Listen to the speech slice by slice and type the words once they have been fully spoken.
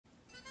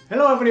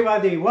Hello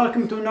everybody,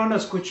 welcome to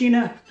Nonna's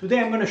Cucina. Today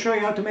I'm going to show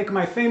you how to make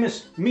my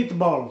famous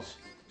meatballs.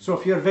 So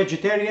if you're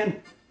vegetarian,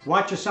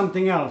 watch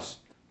something else.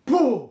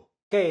 Pooh!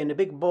 Okay, in a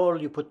big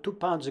bowl you put 2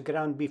 pounds of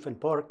ground beef and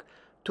pork,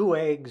 2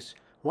 eggs,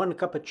 1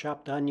 cup of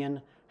chopped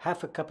onion,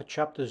 half a cup of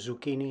chopped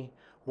zucchini,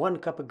 1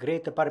 cup of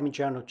grated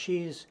Parmigiano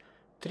cheese,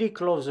 3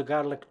 cloves of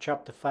garlic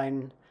chopped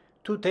fine,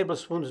 2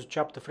 tablespoons of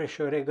chopped fresh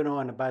oregano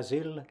and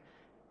basil,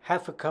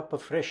 half a cup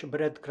of fresh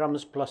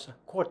breadcrumbs plus a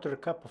quarter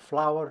cup of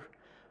flour,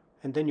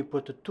 and then you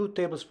put 2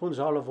 tablespoons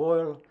olive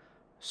oil,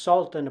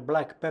 salt and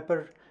black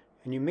pepper,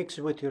 and you mix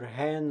it with your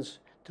hands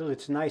till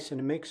it's nice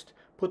and mixed.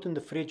 Put in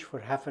the fridge for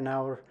half an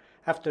hour.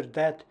 After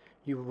that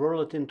you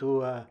roll it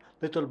into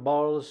little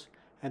balls,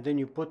 and then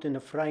you put in a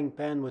frying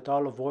pan with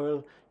olive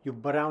oil. You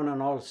brown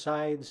on all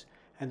sides,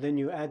 and then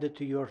you add it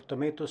to your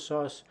tomato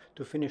sauce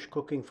to finish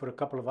cooking for a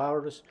couple of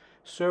hours.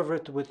 Serve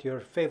it with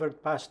your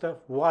favorite pasta.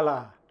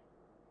 Voila!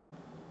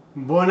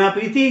 Buon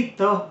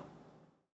appetito!